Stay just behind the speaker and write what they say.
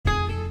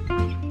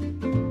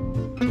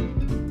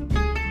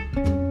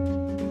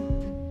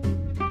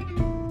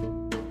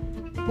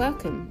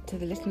Welcome to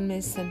the Little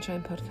Ms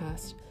Sunshine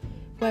podcast,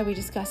 where we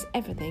discuss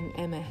everything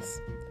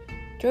MS.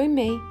 Join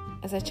me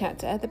as I chat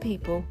to other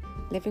people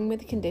living with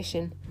the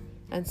condition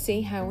and see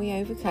how we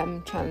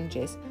overcome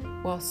challenges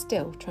while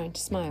still trying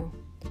to smile.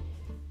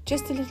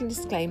 Just a little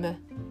disclaimer,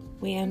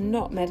 we are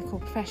not medical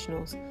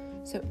professionals,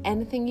 so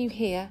anything you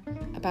hear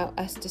about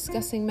us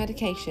discussing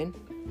medication,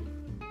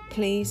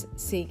 please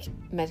seek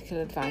medical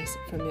advice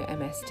from your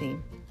MS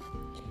team.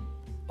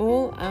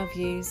 All our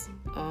views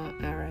are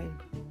our own.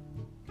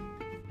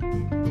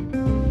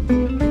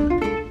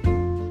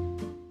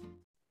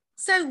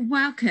 So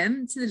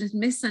welcome to the Little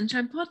Miss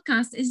Sunshine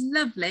podcast. It's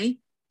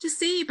lovely to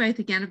see you both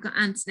again. I've got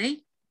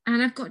Anthony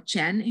and I've got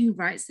Jen, who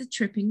writes the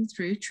Tripping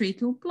Through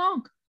Treacle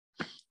blog.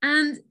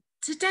 And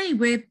today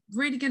we're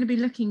really going to be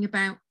looking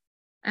about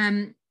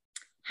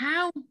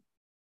how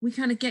we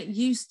kind of get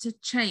used to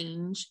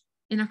change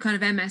in our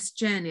kind of MS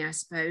journey, I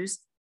suppose.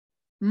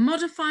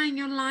 Modifying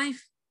your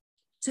life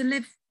to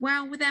live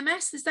well with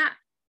MS. Is that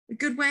a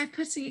good way of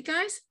putting it,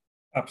 guys?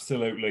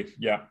 Absolutely,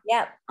 yeah.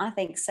 Yeah, I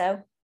think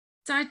so.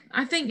 So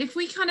I think if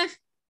we kind of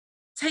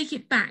take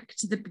it back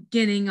to the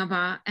beginning of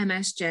our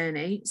MS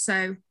journey,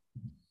 so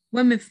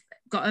when we've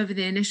got over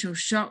the initial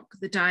shock,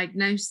 the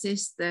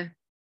diagnosis, the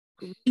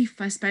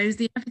grief, I suppose,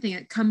 the everything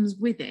that comes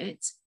with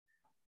it,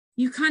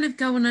 you kind of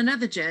go on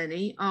another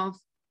journey of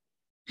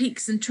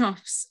peaks and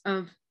troughs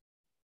of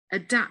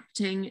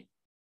adapting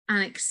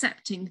and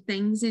accepting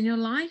things in your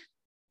life.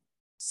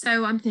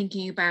 So I'm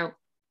thinking about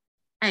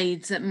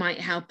aids that might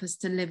help us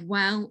to live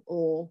well,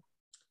 or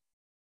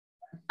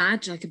a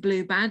badge, like a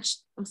blue badge,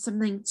 or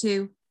something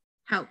to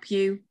help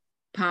you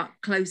park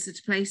closer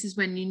to places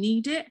when you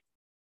need it.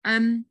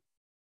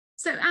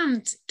 So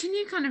Ant, can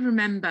you kind of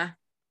remember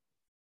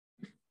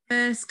the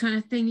first kind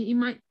of thing that you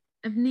might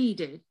have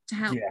needed to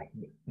help?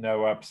 Yeah,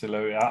 no,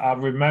 absolutely. I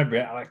remember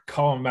it. I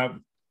can't remember,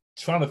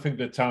 trying to think of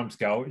the time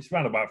scale. It's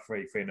around about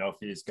 3.5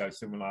 years ago,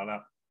 something like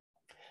that.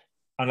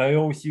 And I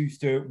always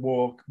used to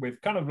walk with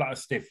kind of like a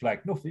stiff leg,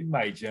 nothing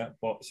major,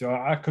 but so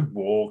I could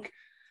walk.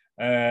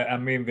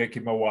 And me and Vicky,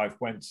 my wife,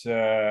 went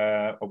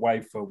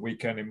away for a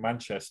weekend in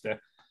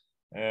Manchester.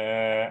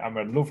 And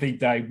we had a lovely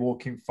day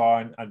walking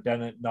fine. And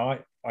then at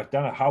night, I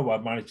don't know how I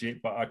managed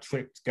it, but I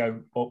tripped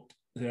going up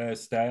the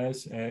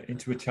stairs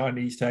into a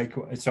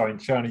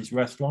Chinese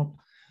restaurant.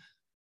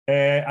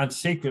 And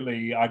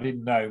secretly, I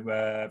didn't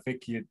know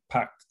Vicky had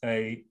packed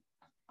a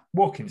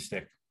walking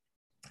stick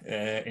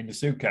in the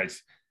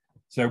suitcase.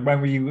 So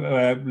when we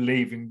were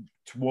leaving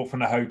to walk from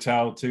the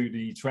hotel to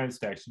the train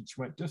station, she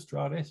went, just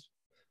try this.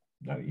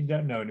 No, you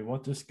don't know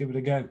anyone, just give it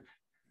a go.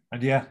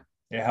 And yeah,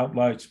 it helped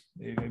loads.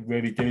 It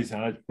really did.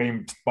 And it's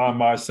been by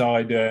my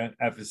side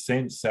ever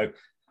since. So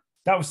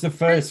that was the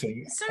first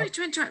thing. Sorry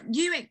to interrupt.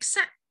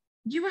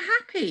 You were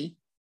happy?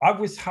 I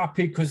was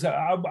happy because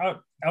I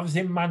was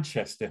in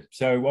Manchester.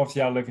 So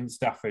obviously I live in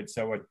Stafford,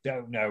 so I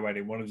don't know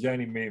anyone. It was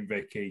only me and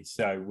Vicky.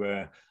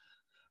 So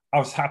I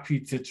was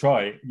happy to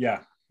try it,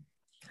 yeah.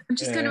 I'm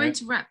just going to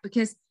interrupt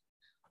because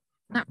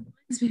that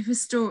reminds me of a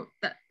story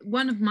that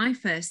one of my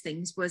first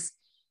things was,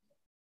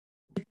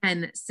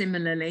 again,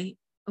 similarly,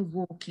 a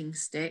walking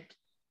stick.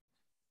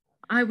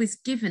 I was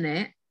given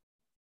it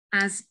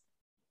as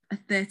a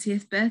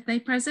 30th birthday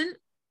present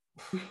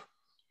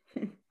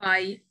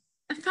by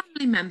a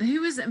family member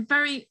who was a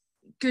very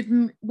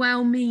good,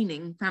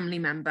 well-meaning family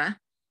member.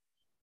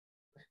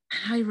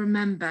 And I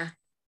remember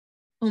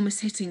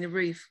almost hitting the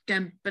roof,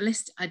 going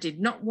ballistic. I did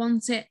not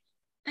want it.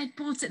 They'd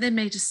bought it, they'd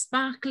made a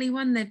sparkly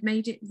one, they'd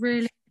made it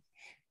really...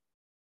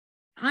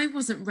 I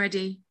wasn't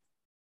ready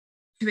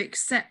to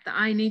accept that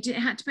I needed it.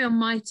 It had to be on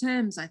my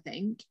terms, I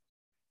think.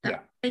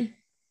 That yeah.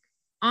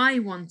 I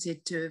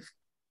wanted to have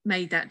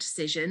made that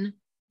decision,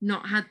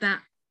 not had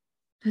that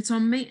put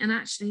on me. And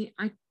actually,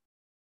 I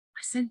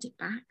sent it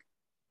back.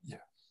 Yeah.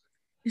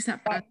 Is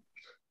that bad?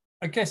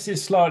 I guess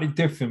it's slightly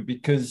different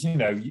because, you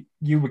know,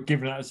 you were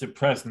given it as a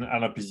present,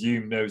 and I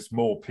presume there's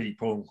more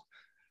people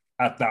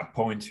at that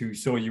point who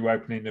saw you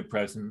opening the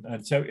present.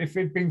 And so if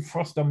it'd been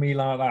thrust on me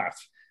like that,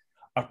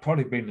 I'd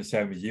probably been the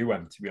same as you,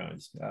 Em, to be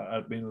honest.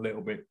 I'd been a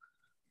little bit,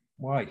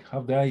 why?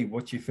 How dare you?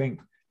 What do you think?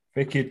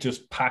 Vicky had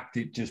just packed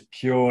it just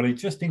purely,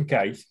 just in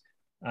case.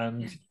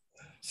 And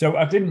so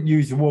I didn't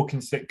use the walking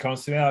stick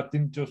constantly. I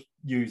didn't just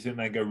use it and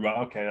then go,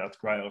 right, okay, that's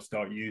great, I'll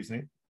start using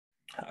it.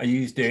 I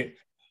used it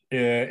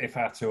if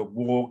I had to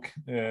walk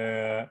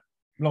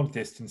long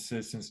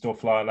distances and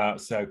stuff like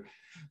that. So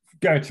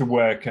go to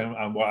work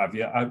and what have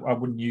you, I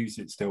wouldn't use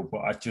it still,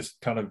 but I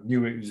just kind of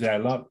knew it was there,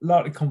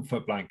 like the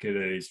comfort blanket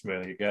it is,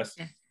 really, I guess.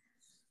 Yeah.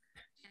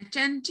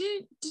 Jen,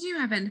 did you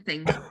have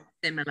anything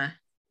similar?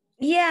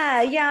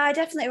 Yeah, I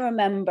definitely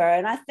remember.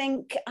 And I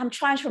think I'm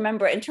trying to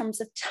remember it in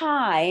terms of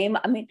time.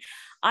 I mean,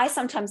 I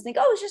sometimes think,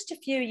 oh, it was just a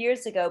few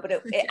years ago, but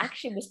it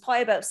actually was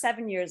probably about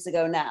 7 years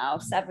ago now,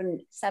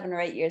 7 or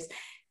 8 years.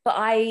 But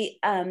I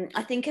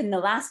think in the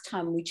last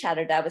time we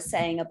chatted, I was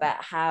saying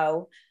about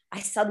how I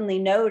suddenly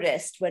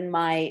noticed when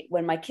my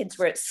kids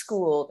were at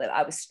school that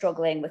I was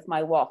struggling with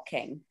my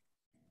walking.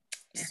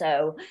 Yeah.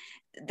 So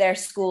their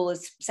school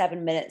is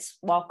 7 minutes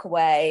walk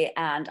away,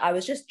 and I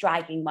was just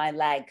dragging my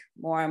leg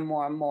more and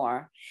more and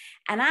more.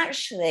 And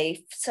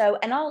actually,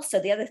 and also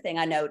the other thing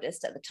I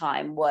noticed at the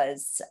time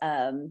was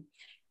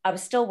I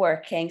was still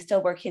working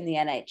in the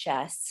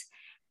NHS.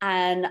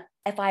 And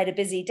if I had a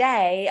busy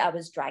day, I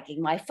was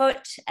dragging my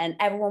foot and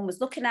everyone was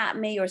looking at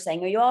me or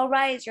saying, "Are you all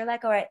right? Is your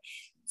leg all right?"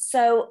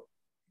 So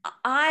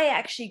I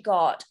actually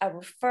got a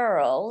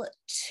referral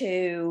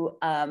to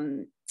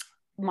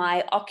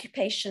my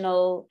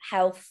occupational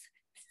health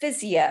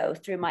physio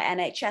through my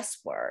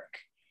NHS work.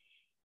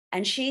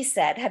 And she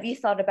said, "Have you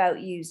thought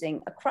about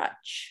using a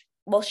crutch?"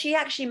 Well, she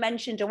actually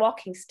mentioned a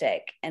walking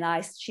stick, and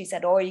she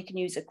said, "Or you can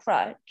use a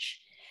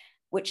crutch,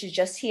 which is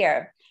just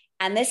here."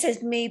 And this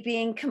is me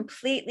being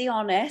completely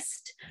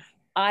honest.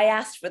 I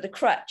asked for the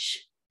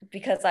crutch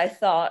because I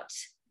thought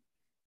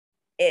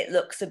it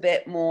looks a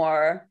bit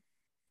more,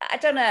 I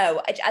don't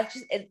know.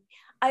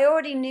 I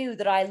already knew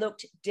that I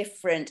looked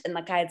different and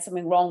like I had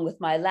something wrong with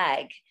my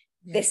leg.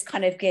 Yeah. This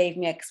kind of gave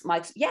me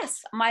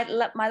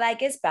my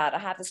leg is bad. I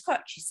have this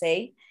crutch, you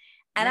see.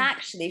 And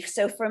actually,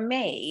 so for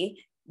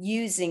me,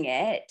 using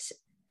it,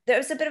 there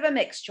was a bit of a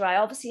mixture. I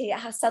obviously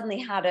suddenly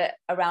had it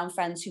around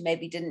friends who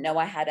maybe didn't know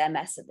I had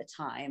MS at the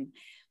time.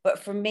 But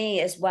for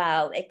me as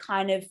well, it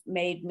kind of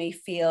made me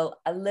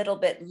feel a little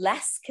bit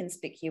less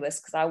conspicuous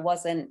because I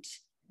wasn't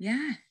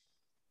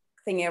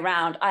thinking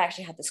around. I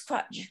actually had this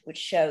crutch, which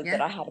showed that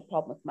I had a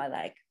problem with my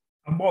leg.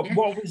 And what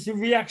was the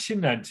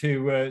reaction then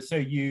to, so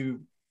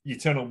you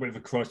turn up with a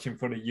crutch in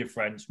front of your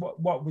friends.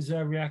 What was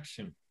their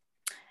reaction?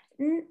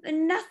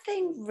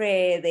 Nothing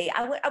really.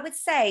 I would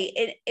say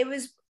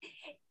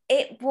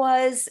it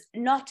was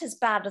not as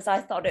bad as I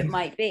thought it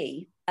might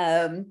be.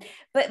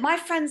 But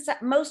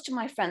most of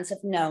my friends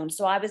have known.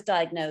 So I was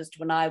diagnosed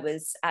when I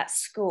was at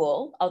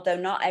school, although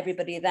not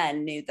everybody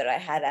then knew that I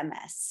had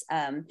MS,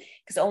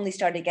 because it only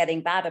started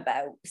getting bad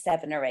about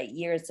 7 or 8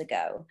 years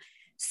ago.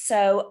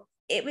 So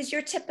it was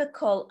your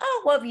typical,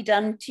 "Oh, what have you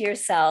done to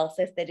yourself?"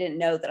 if they didn't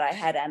know that I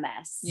had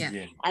MS.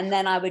 Yeah. And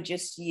then I would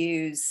just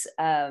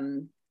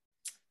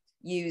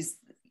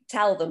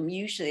tell them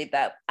usually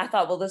that I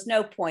thought, well, there's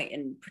no point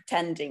in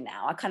pretending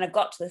now. I kind of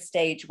got to the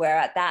stage where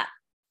at that,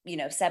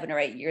 7 or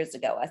 8 years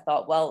ago, I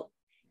thought, well,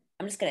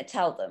 I'm just going to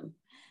tell them.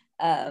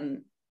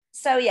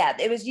 So yeah,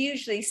 it was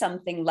usually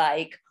something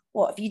like,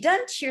 "What have you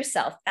done to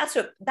yourself?" That's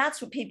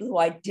what people who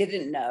I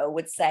didn't know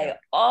would say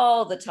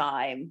all the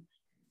time.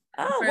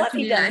 "Oh, what have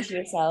you done to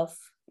yourself?"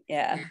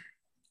 Yeah.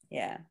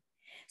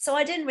 So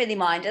I didn't really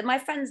mind. And my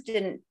friends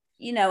didn't,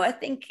 I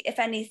think if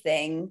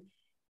anything,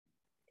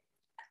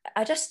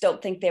 I just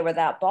don't think they were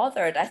that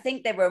bothered. I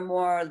think they were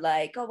more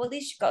like, "Oh, well, at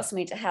least you got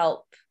something to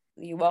help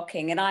you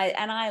walking." And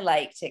I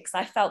liked it because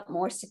I felt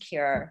more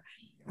secure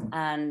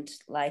and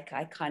like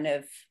I kind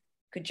of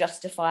could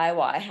justify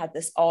why I had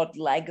this odd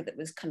leg that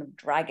was kind of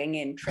dragging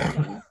in,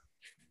 tripping.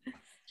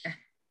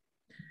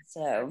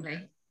 So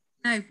no,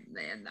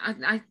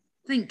 I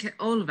think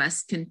all of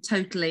us can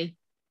totally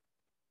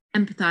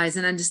empathize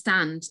and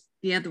understand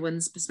the other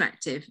one's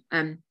perspective.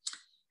 I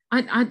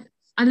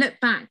look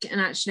back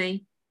and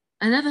actually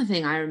another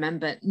thing I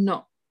remember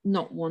not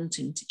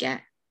wanting to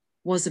get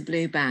was a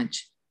blue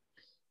badge.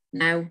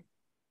 Now,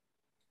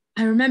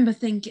 I remember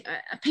thinking,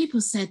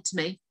 people said to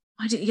me,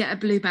 "Why didn't you get a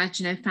blue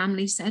badge?"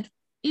 Family said,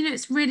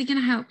 "It's really going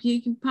to help you.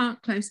 You can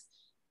park close."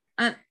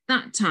 At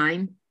that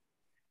time,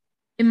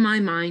 in my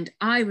mind,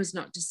 I was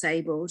not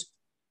disabled.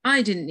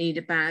 I didn't need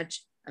a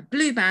badge. A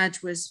blue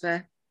badge was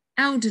for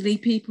elderly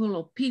people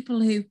or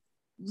people who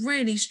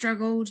really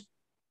struggled.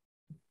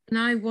 And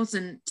I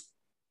wasn't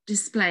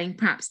displaying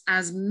perhaps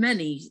as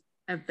many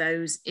of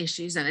those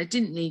issues, and I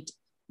didn't need,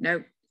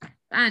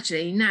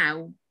 actually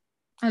now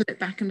I look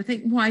back and I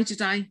think, why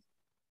did I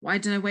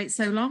wait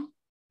so long?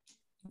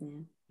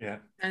 Yeah.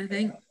 I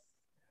think.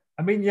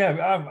 I mean,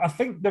 I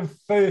think the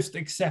first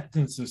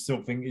acceptance of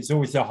something is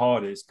always the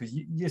hardest because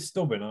you're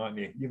stubborn, aren't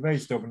you? You're very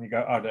stubborn. You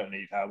go, "I don't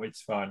need help.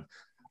 It's fine.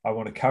 I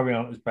want to carry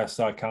on as best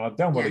I can. I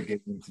don't want to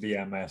get into the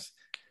MS."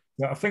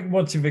 I think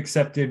once you've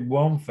accepted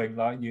one thing,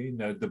 like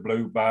the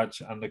blue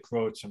badge and the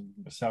crutch and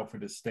myself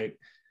with a stick,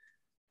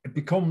 it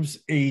becomes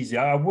easier.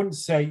 I wouldn't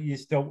say you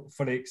still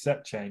fully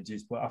accept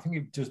changes, but I think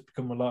it just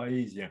become a lot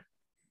easier.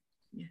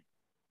 Yeah,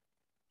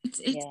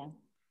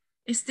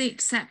 it's the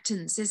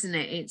acceptance, isn't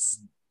it?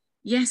 It's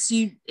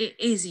it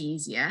is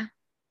easier,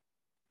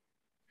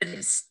 but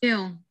it's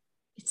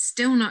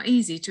still not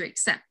easy to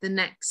accept the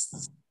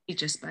next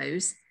stage, I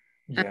suppose.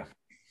 Yeah.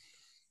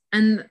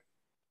 And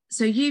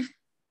so you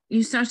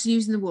started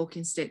using the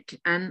walking stick,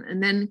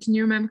 and then can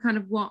you remember kind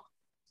of what?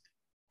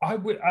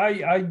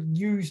 I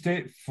used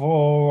it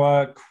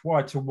for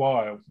quite a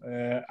while,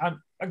 and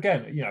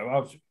again, I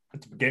was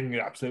at the beginning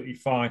absolutely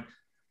fine,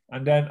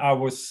 and then I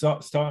was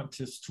starting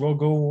to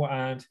struggle,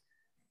 and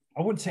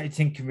I wouldn't say it's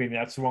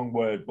inconvenient. That's the wrong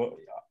word, but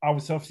I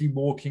was obviously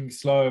walking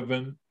slower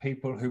than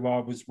people who I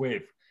was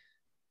with,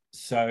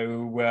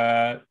 so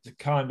to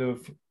kind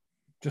of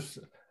just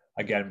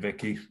again,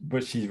 Vicky,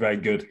 but she's very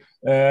good,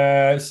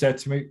 said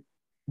to me,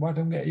 "Why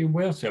don't we get you a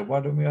wheelchair?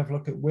 Why don't we have a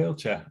look at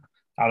wheelchair?"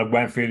 And I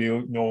went through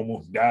the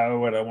normal,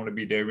 no, I don't want to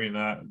be doing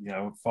that. You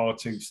know, far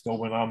too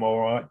stubborn, I'm all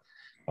right.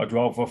 I'd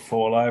rather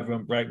fall over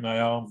and break my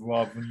arm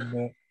rather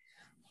than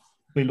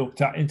be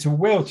looked at into a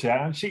wheelchair.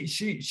 And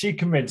she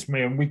convinced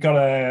me, and we got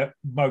a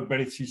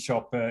mobility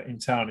shop in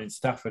town in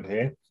Stafford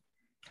here.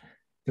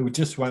 They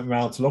just went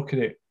round to look at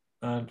it.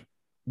 And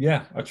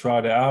yeah, I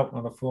tried it out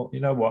and I thought, you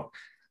know what?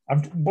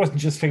 I wasn't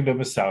just thinking of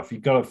myself.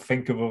 You've got to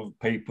think of other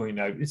people, you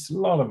know, it's a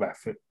lot of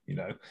effort, you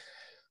know,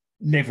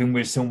 living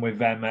with someone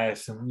with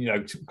MS and, you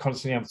know,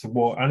 constantly having to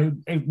walk,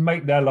 and it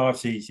make their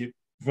lives easier.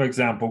 For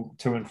example,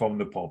 to and from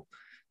the pub.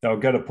 They'll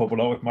go to the pub a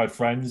lot with my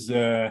friends,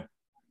 and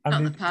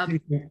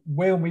they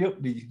wheel me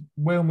up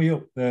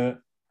the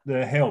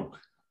hill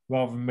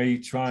rather than me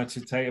trying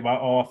to take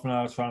about half an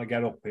hour trying to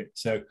get up it.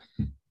 So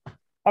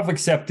I've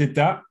accepted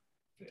that.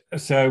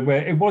 So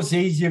it was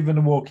easier than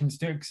a walking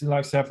stick. Because like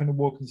I said, I think a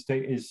walking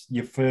stick is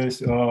your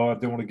first, I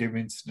don't want to give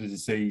into the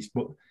disease.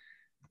 But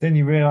then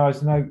you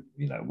realise, no,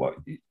 you know what,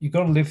 you've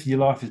got to live your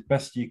life as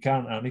best you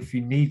can. And if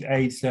you need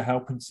aids to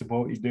help and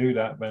support you do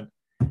that, then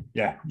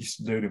yeah, you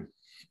should do them.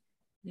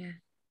 Yeah.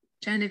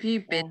 Jen, have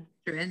you been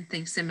through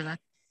anything similar?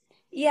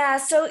 Yeah,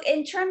 so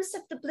in terms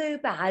of the blue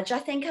badge, I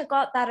think I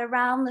got that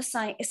around the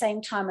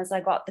same time as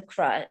I got the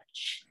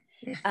crutch.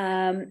 Yeah.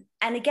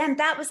 And again,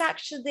 that was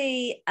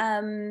actually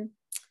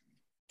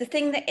the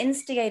thing that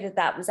instigated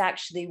that was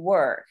actually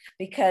work,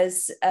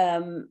 because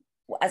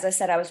as I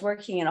said, I was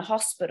working in a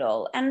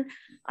hospital and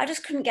I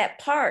just couldn't get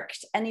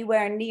parked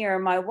anywhere near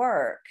my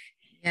work.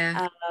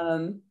 Yeah.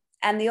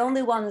 And the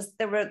only ones,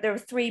 there were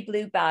 3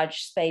 blue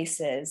badge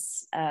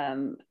spaces,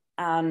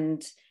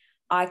 and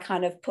I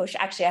kind of pushed.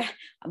 Actually,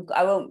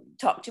 I won't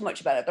talk too much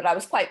about it, but I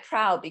was quite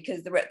proud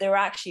because there were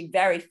actually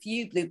very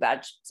few blue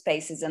badge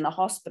spaces in the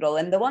hospital,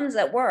 and the ones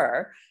that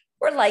were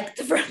like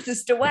the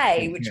furthest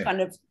away, which kind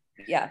of,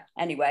 yeah.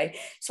 Anyway,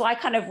 so I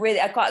kind of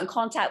I got in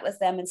contact with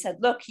them and said,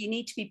 look, you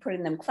need to be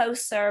putting them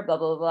closer, blah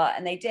blah blah,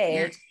 and they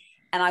did. Yeah.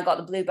 And I got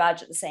the blue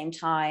badge at the same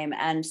time,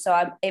 and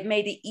so it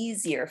made it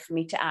easier for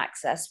me to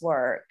access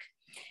work.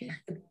 Yeah.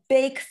 The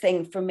big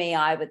thing for me,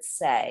 I would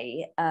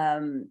say.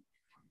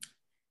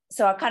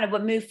 So I kind of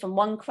would move from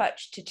 1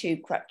 crutch to 2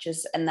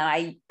 crutches, and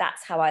then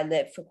that's how I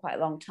lived for quite a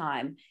long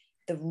time.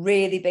 The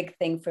really big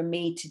thing for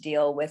me to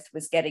deal with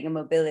was getting a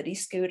mobility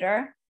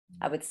scooter.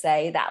 I would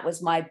say that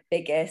was my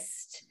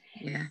biggest.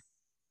 Yeah.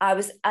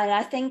 And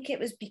I think it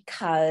was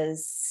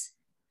because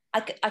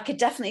I could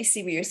definitely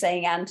see what you're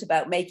saying, Ant,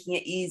 about making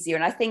it easier.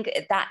 And I think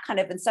that kind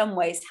of in some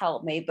ways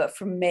helped me, but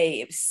for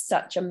me, it was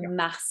such a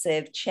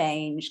massive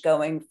change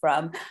going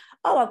from,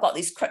 oh, I've got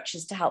these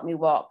crutches to help me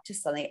walk, to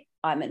suddenly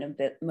I'm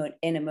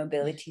in a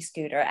mobility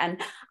scooter. And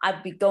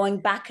I'd be going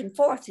back and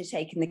forth to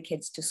taking the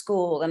kids to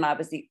school. And I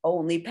was the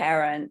only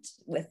parent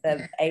with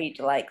an age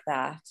like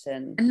that.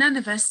 And none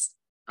of us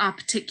are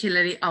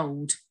particularly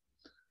old.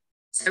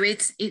 So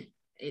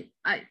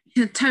I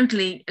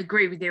totally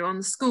agree with you on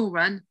the school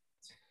run.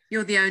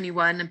 You're the only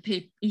one, and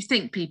you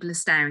think people are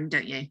staring,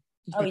 don't you?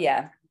 Oh,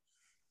 yeah.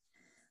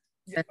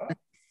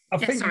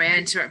 Sorry, I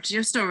interrupted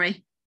your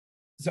story.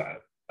 So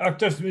I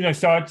just want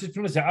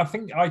to say, I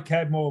think I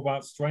cared more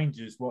about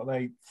strangers, what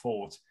they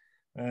thought.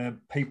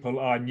 People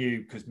I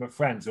knew, because my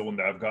friends all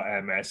know I've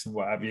got MS and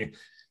what have you.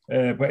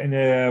 But in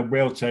a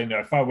wheelchair,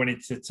 if I went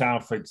into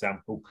town, for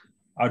example,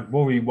 I'd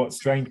worry what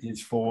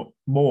strangers thought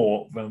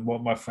more than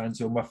what my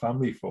friends or my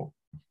family thought.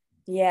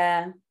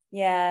 Yeah.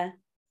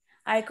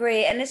 I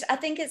agree. And I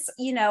think it's,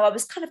 I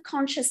was kind of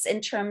conscious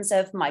in terms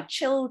of my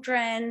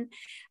children.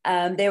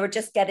 They were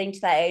just getting to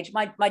that age.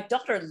 My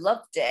daughter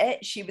loved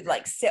it. She would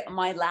like sit on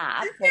my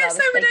lap. Yeah,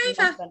 so would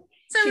Ava.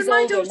 So she's my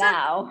older daughter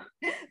now.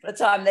 By the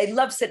time they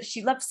love sitting,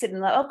 she loves sitting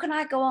like, oh, can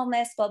I go on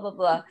this? Blah, blah,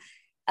 blah.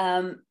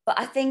 But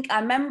I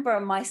remember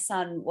my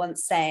son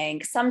once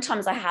saying,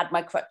 sometimes I had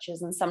my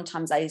crutches and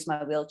sometimes I used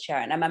my wheelchair,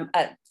 and I remember,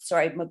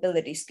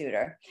 mobility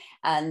scooter.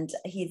 And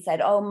he said,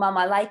 oh, Mum,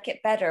 I like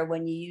it better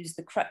when you use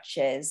the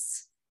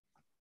crutches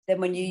than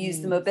when you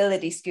use the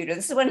mobility scooter.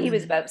 This is when he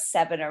was about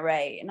 7 or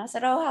 8. And I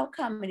said, oh, how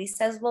come? And he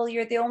says, well,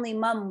 you're the only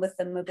mum with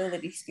a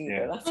mobility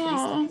scooter. Yeah. That's what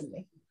he said to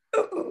me.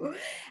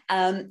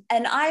 And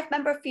I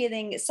remember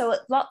feeling, so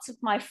lots of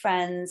my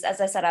friends, as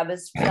I said, I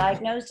was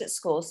diagnosed at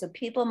school, so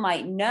people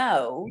might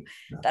know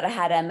that I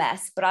had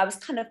MS, but I was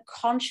kind of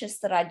conscious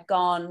that I'd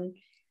gone,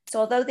 so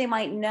although they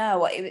might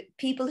know,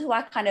 people who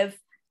I kind of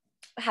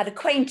had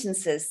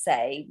acquaintances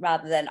say,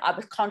 rather than, I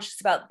was conscious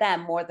about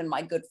them more than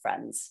my good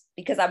friends,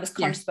 because I was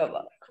conscious about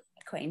what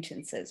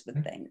acquaintances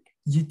would think.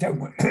 You don't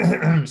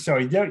want,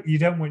 sorry, you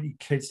don't want your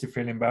kids to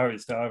feel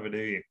embarrassed either, do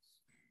you?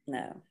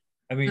 No.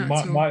 I mean,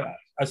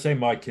 I say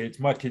my kids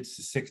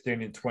are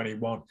 16 and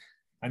 21,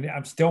 and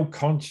I'm still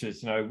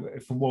conscious,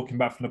 if I'm walking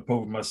back from the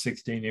pub with my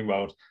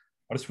 16-year-old,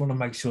 I just want to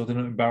make sure they're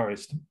not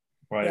embarrassed,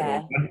 right?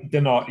 Yeah.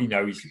 They're not,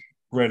 he's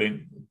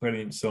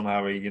brilliant son,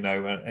 Harry,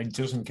 and he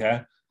doesn't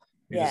care.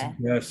 He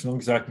doesn't care. As long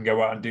as I can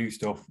go out and do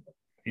stuff,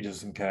 he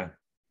doesn't care.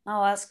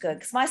 Oh, that's good,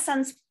 because my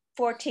son's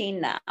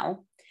 14 now,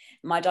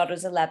 my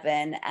daughter's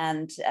 11,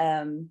 and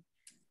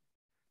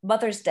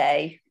Mother's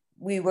Day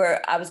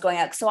I was going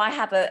out. So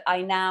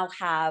I now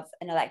have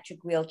an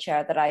electric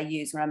wheelchair that I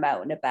use when I'm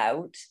out and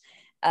about.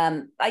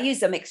 I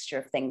use a mixture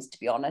of things, to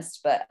be honest,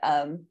 but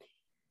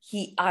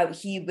he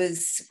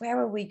was, where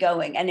are we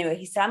going? Anyway,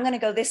 he said, I'm going to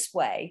go this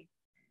way.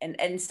 And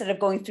instead of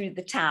going through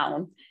the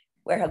town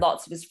where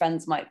lots of his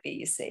friends might be,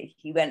 you see,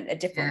 he went a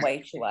different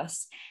way to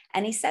us.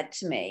 And he said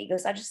to me, he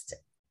goes,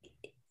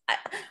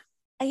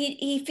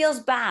 he feels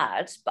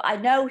bad, but I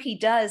know he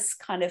does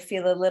kind of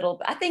feel a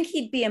little, I think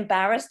he'd be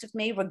embarrassed of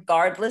me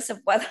regardless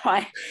of whether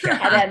I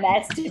had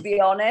MS, to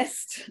be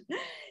honest.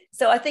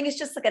 So I think it's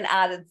just like an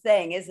added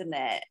thing, isn't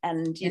it?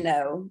 And, you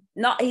know,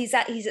 he's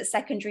at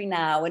secondary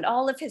now, and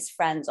all of his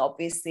friends,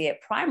 obviously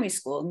at primary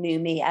school, knew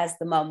me as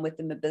the mum with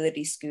the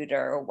mobility scooter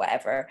or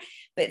whatever.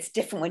 But it's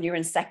different when you're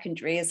in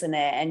secondary, isn't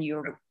it? And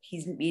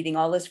he's meeting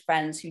all his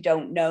friends who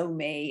don't know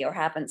me or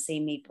haven't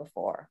seen me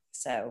before.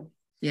 So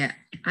yeah,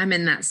 I'm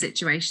in that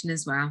situation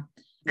as well.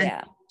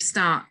 And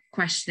start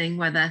questioning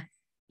whether,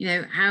 you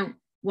know,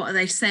 what are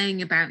they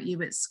saying about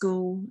you at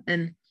school?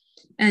 And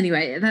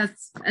anyway,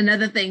 that's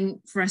another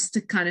thing for us to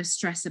kind of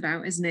stress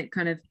about, isn't it?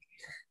 Kind of,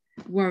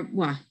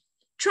 well,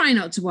 try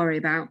not to worry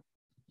about.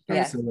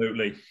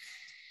 Absolutely.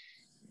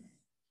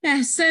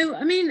 Yeah. So,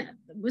 I mean,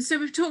 so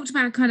we've talked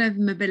about kind of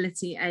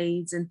mobility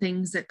aids and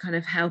things that kind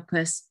of help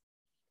us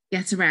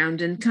get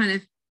around, and kind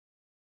of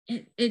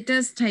it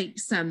does take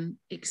some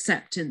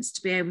acceptance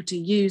to be able to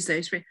use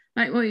those.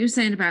 Like what you were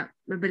saying about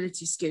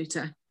mobility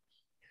scooter.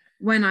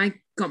 When I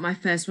got my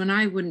first one,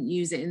 I wouldn't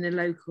use it in the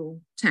local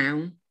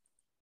town.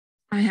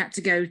 I had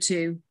to go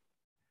to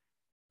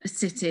a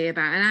city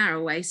about an hour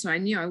away, so I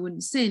knew I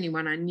wouldn't see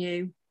anyone I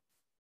knew.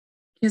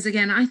 Because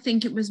again, I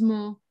think it was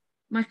more,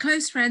 my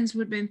close friends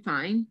would have been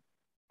fine.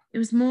 It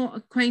was more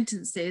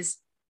acquaintances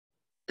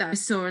that I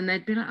saw, and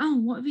they'd be like, oh,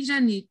 what have you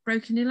done? You've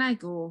broken your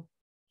leg?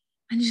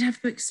 And you'd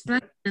have to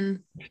explain.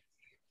 And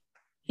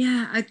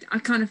yeah, I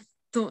kind of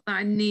thought that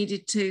I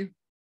needed to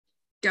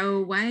go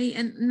away.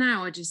 And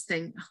now I just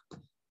think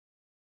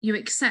you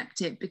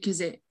accept it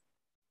because it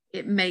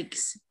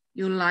makes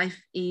your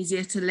life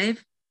easier to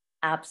live.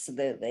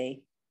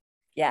 Absolutely.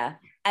 Yeah.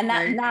 And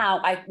that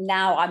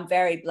now I'm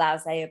very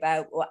blasé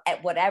about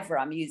whatever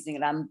I'm using,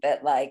 and I'm a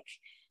bit like,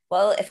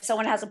 well, if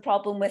someone has a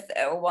problem with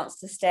it or wants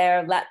to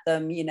stare, let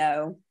them, you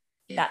know.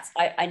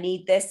 I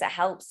need this, it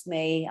helps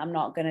me. I'm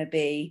not going to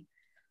be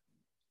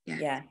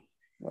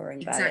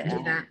worrying about it.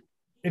 Exactly that.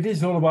 It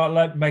is all about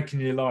like making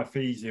your life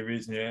easier,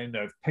 isn't it? You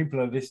know, if people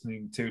are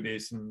listening to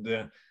this and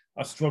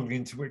are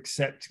struggling to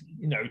accept,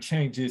 you know,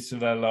 changes to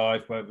their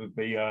life, whether it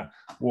be a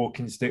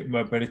walking stick,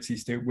 mobility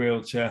stick,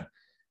 wheelchair,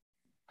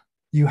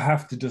 you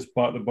have to just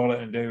bite the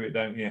bullet and do it,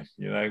 don't you?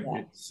 You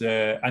know, it's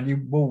and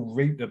you will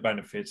reap the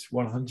benefits.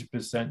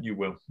 100% you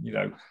will. You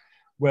know,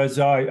 whereas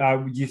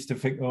I used to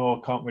think, oh,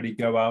 I can't really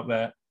go out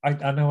there.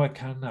 I know I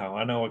can now.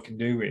 I know I can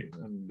do it,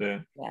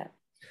 and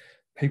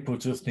people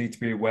just need to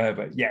be aware of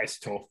it. Yeah, it's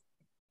tough,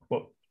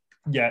 but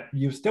yeah,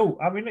 you still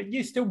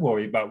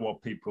worry about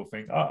what people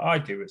think. I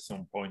do at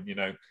some point, you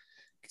know,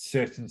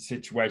 certain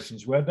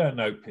situations where I don't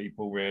know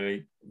people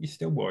really, you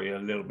still worry a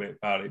little bit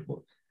about it, but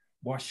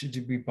why should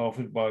you be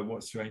bothered by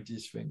what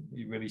strangers think?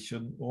 You really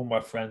shouldn't. All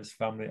my friends,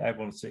 family,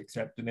 everyone's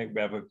accepting it.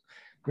 We have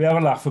a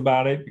laugh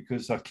about it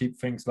because I keep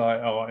things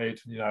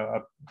light-hearted. You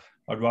know,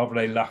 I'd rather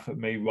they laugh at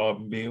me rather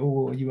than be,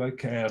 oh, are you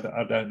okay?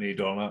 I don't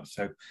need all that.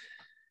 So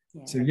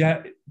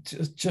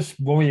just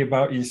worry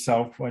about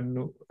yourself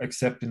when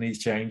accepting these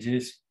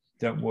changes.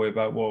 Don't worry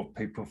about what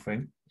people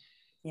think.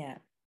 Yeah.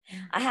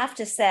 I have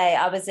to say,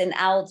 I was in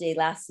Aldi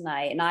last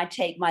night, and I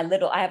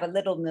have a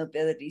little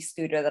mobility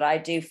scooter that I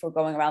do for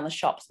going around the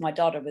shops. My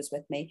daughter was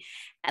with me,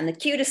 and the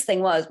cutest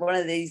thing was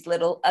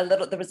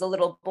there was a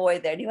little boy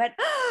there, and he went,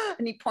 oh,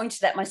 and he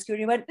pointed at my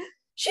scooter, and he went,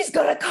 she's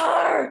got a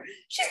car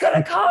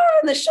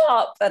in the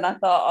shop. And I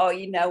thought, oh,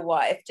 you know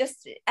what, if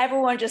just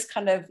everyone just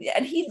kind of,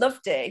 and he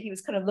loved it. He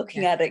was kind of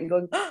looking at it and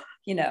going, oh,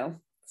 you know,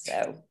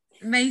 so.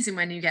 Amazing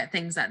when you get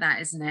things like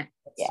that, isn't it?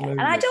 Yeah.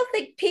 And I don't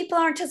think people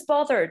aren't as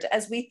bothered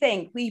as we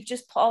think. We've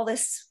just put all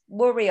this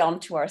worry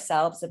onto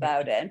ourselves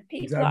about it.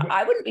 And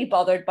I wouldn't be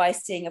bothered by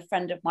seeing a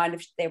friend of mine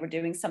if they were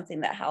doing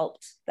something that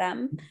helped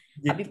them.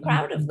 I'd be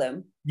proud of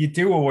them. You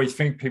do always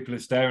think people are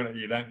staring at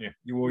you, don't you?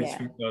 You always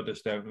think they're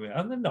staring at you.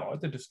 And they're not.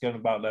 They're just going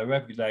about their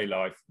everyday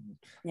life.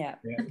 Yeah.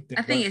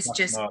 I think it's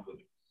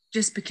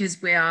just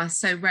because we are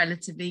so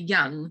relatively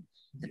young,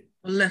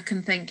 we'll look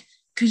and think,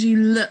 because you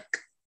look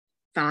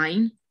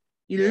fine.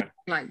 You look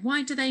like,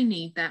 why do they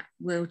need that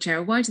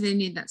wheelchair? Why do they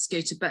need that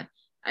scooter? But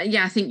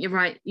I think you're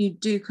right. You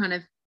do kind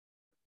of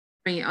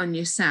bring it on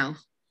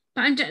yourself.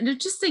 But I'm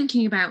just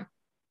thinking about,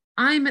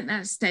 I'm at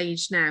that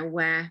stage now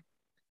where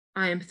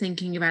I am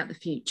thinking about the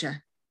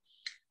future.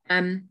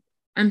 I'm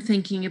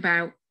thinking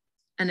about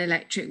an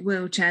electric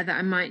wheelchair that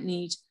I might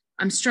need.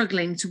 I'm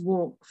struggling to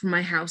walk from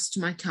my house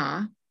to my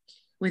car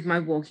with my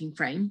walking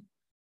frame.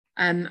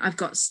 I've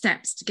got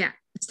steps to get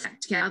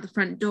out the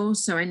front door,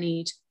 so I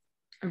need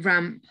a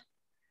ramp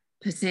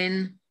put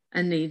in.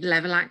 I need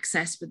level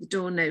access with the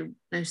door, no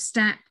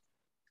step.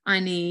 I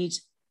need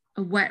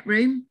a wet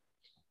room.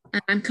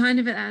 And I'm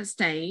kind of at that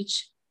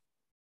stage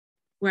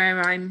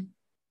where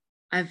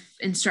I've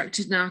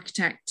instructed an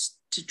architect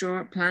to draw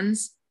up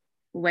plans.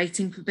 We're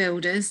waiting for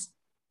builders.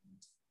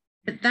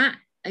 But that,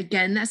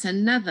 again, that's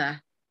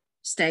another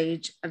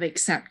stage of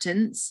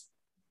acceptance,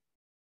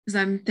 because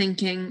I'm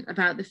thinking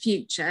about the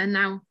future.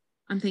 Now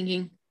I'm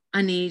thinking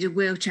I need a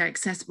wheelchair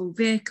accessible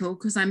vehicle,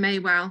 because I may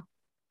well,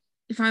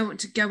 if I want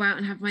to go out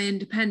and have my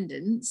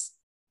independence,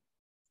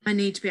 I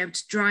need to be able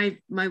to drive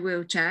my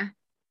wheelchair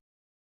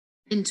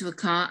into a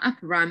car,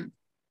 up a ramp,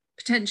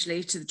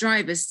 potentially to the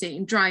driver's seat,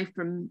 and drive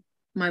from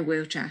my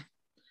wheelchair.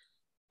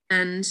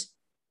 And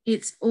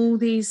it's all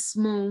these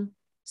small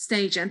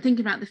stages. I'm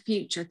thinking about the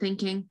future,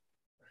 thinking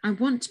I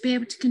want to be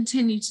able to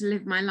continue to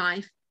live my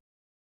life.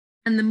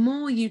 And the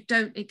more you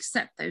don't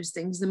accept those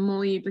things, the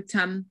more you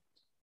become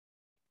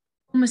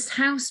almost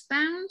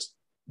housebound,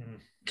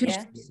 because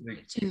you're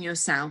restricting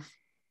yourself.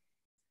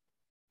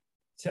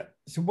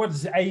 So what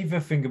does Ava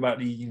think about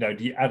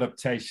the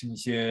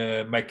adaptations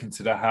you're making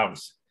to the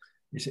house?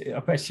 I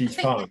bet she's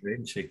fine,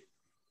 isn't she?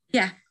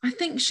 Yeah, I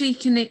think she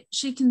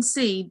can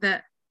see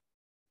that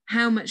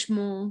how much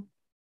more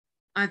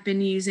I've been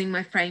using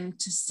my frame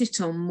to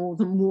sit on more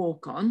than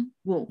walk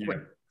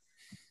with.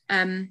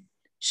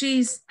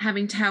 She's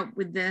having to help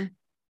with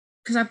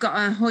because I've got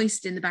a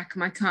hoist in the back of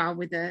my car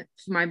for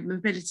my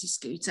mobility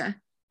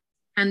scooter.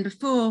 And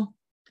before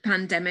the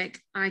pandemic,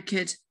 I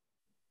could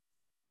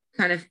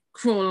kind of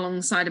crawl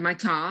alongside of my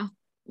car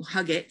or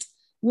hug it,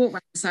 walk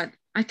around the side.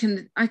 I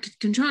could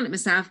control it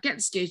myself, get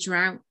the scooter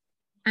out,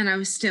 and I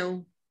was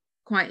still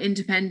quite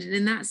independent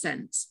in that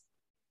sense.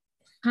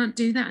 Can't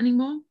do that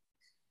anymore.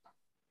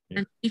 Yeah.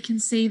 And you can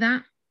see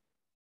that.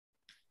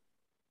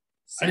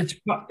 So. And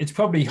it's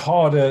probably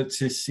harder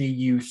to see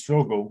you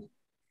struggle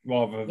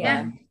rather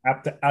than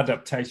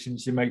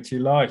adaptations you make to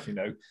your life.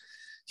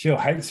 She'll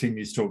hate seeing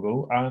you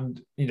struggle,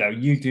 and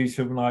you do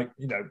something like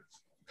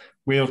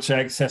wheelchair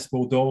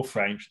accessible door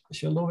frames.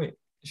 She'll love it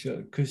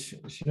because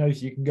she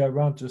knows you can go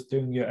around just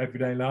doing your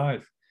everyday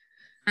life.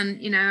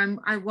 And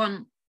I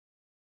want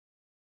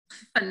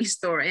a funny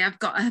story.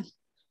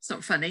 It's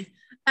not funny,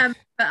 but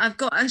I've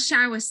got a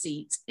shower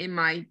seat in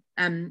my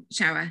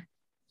shower.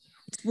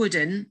 It's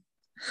wooden.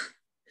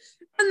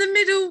 And the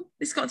middle,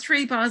 it's got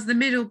 3 bars. The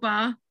middle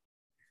bar,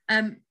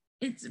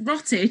 it's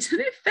rotted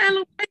and it fell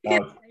away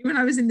when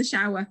I was in the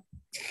shower.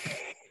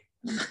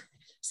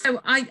 So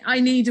I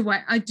do need a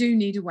wet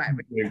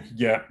room.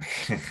 Yeah.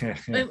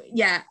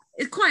 Yeah,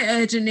 it's quite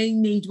urgently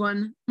need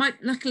one.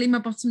 Luckily my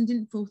bottom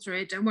didn't fall through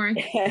it, don't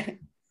worry.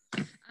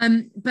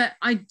 But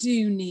I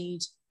do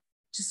need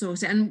to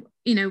sort it. And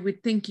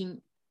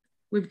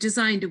we've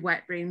designed a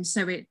wet room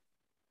so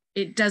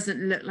it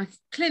doesn't look like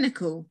a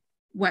clinical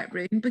wet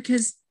room,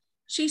 because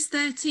she's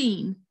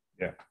 13.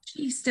 Yeah.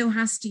 She still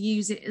has to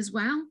use it as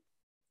well.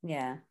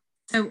 Yeah.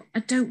 So I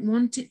don't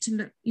want it to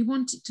look, you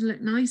want it to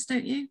look nice,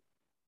 don't you?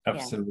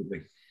 Absolutely.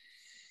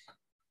 Yeah.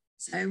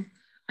 So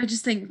I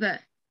just think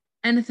that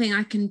anything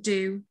I can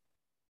do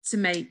to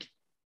make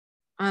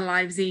our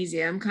lives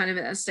easier, I'm kind of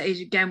at that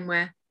stage again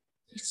where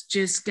it's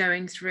just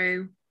going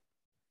through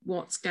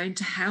what's going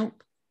to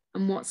help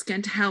and what's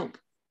going to help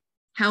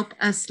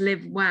us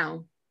live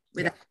well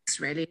with us,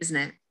 really, isn't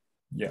it?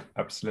 Yeah,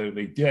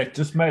 absolutely. Yeah,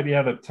 just make the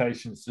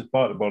adaptations, just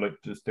bite the bullet,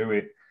 just do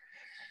it.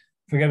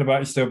 Forget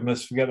about your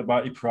stubbornness, forget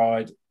about your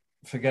pride,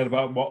 forget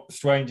about what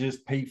strangers,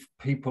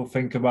 people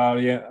think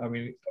about you. I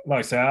mean, like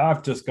I say,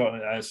 I've just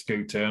gotten a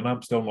scooter and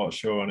I'm still not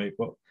sure on it,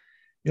 but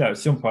at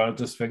some point I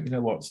just think,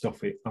 what,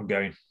 stuff it, I'm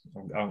going.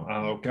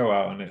 I'll go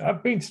out on it.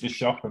 I've been to the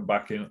shop and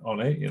back in on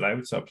it,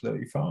 it's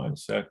absolutely fine.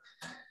 So,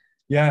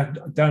 yeah,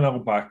 don't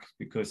hold back,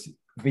 because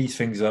these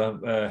things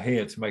are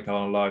here to make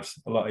our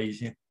lives a lot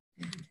easier.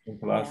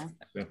 Simple as.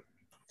 Yeah.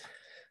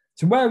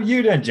 So where are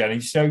you then,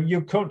 Jenny? So do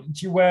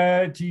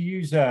you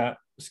use a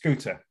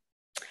scooter?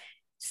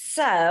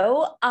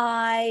 So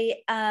I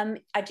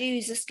do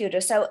use a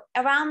scooter. So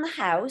around the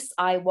house,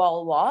 I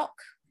wall walk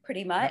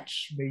pretty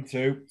much. Me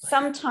too.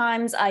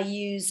 Sometimes I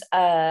use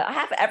I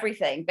have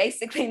everything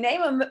basically.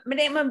 Name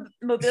a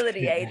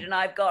mobility aid, and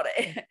I've got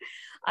it.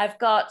 I've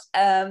got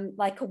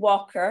like a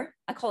walker.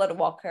 I call it a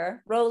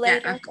walker,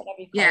 rollator, whatever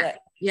you call it.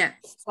 Yeah.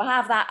 So I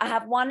have that. I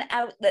have one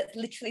out that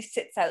literally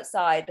sits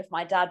outside. If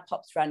my dad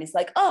pops around, he's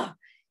like, "Oh,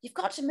 you've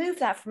got to move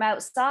that from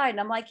outside." And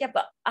I'm like, "Yeah,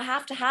 but I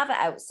have to have it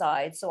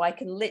outside so I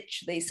can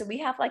literally." So we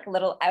have like a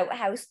little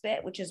outhouse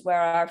bit, which is where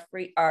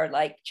our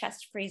like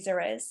chest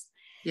freezer is.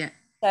 Yeah.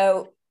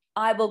 So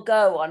I will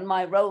go on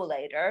my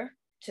rollator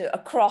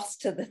across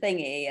to the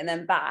thingy and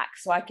then back,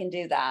 so I can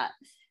do that.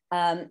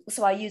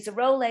 So I use a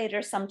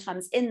rollator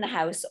sometimes in the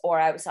house or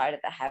outside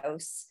of the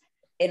house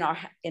in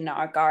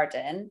our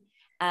garden.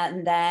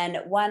 And then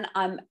when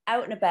I'm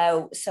out and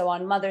about, so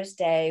on Mother's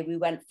Day, we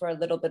went for a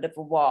little bit of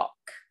a walk,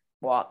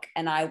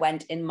 and I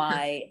went in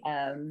my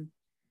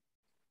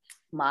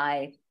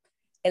my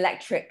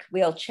electric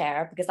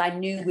wheelchair, because I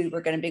knew we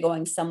were going to be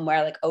going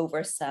somewhere like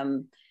over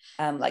some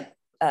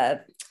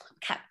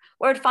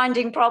word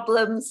finding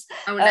problems.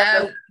 Oh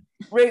no.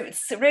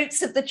 Roots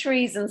of the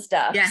trees and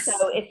stuff. Yes.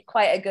 So it's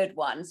quite a good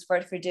one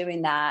for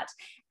doing that.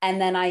 And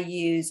then I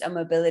use a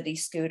mobility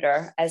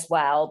scooter as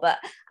well. But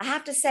I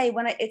have to say,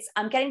 when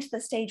I'm getting to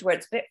the stage where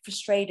it's a bit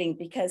frustrating,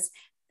 because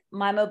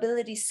my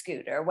mobility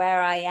scooter,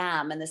 where I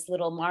am in this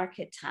little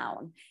market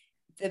town,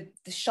 the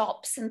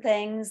shops and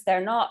things, they're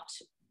not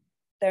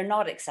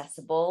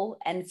accessible.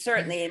 And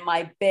certainly in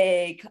my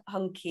big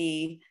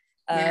hunky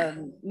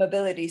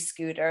mobility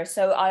scooter.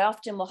 So I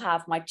often will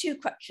have my 2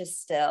 crutches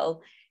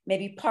still,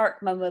 maybe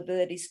park my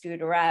mobility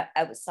scooter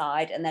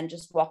outside and then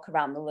just walk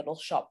around the little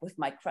shop with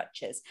my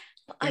crutches.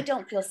 But I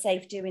don't feel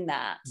safe doing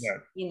that. No.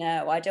 You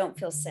know, I don't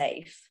feel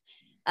safe.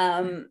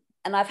 And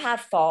I've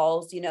had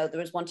falls. You know, there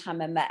was one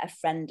time I met a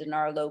friend in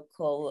our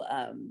local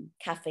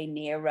Cafe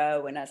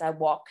Nero. And as I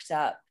walked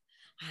up,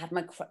 I had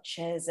my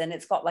crutches and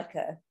it's got like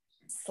a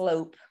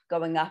slope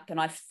going up and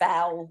I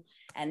fell.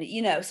 And,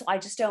 you know, so I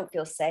just don't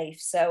feel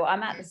safe. So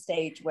I'm at the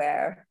stage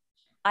where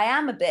I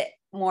am a bit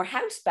more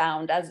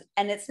housebound,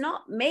 and it's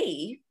not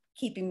me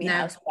keeping me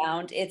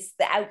housebound, it's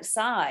the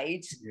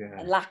outside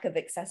and lack of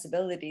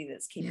accessibility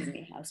that's keeping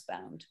me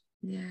housebound.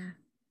 Yeah.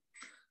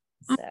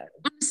 So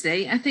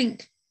honestly, I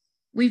think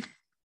we've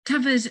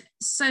covered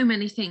so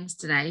many things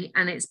today,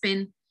 and it's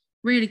been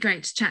really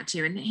great to chat to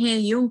you and hear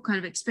your kind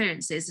of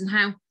experiences and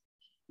how,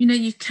 you know,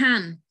 you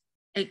can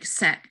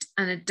accept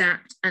and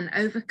adapt and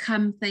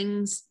overcome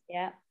things.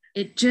 Yeah.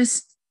 It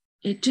just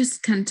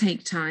can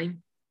take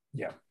time.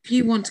 Yeah. If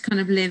you want to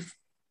kind of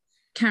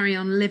carry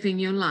on living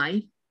your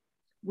life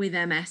with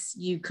MS,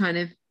 you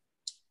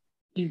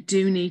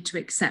do need to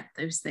accept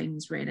those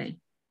things,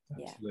 really.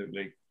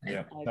 Absolutely.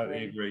 Yeah,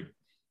 totally agree.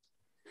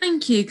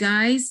 Thank you,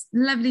 guys.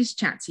 Lovely to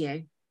chat to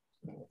you.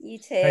 You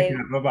too. Take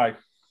care. Bye-bye.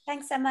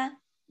 Thanks, Emma.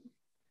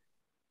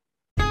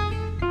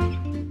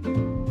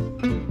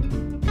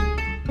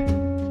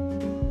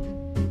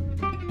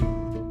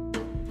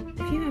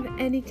 If you have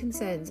any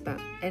concerns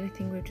about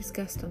anything we've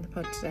discussed on the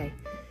pod today,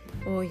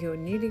 or you're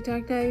newly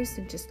diagnosed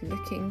and just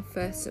looking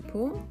for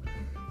support,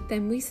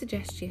 then we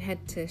suggest you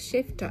head to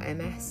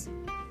shift.ms,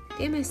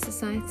 the MS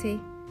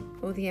Society,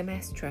 or the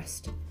MS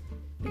Trust.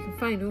 You can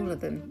find all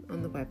of them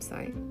on the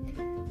website.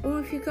 Or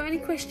if you've got any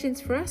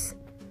questions for us,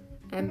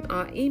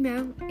 our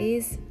email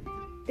is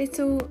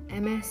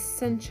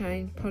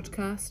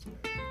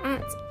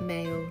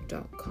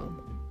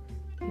littlemssunshinepodcast@mail.com.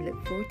 We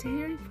look forward to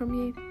hearing from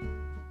you.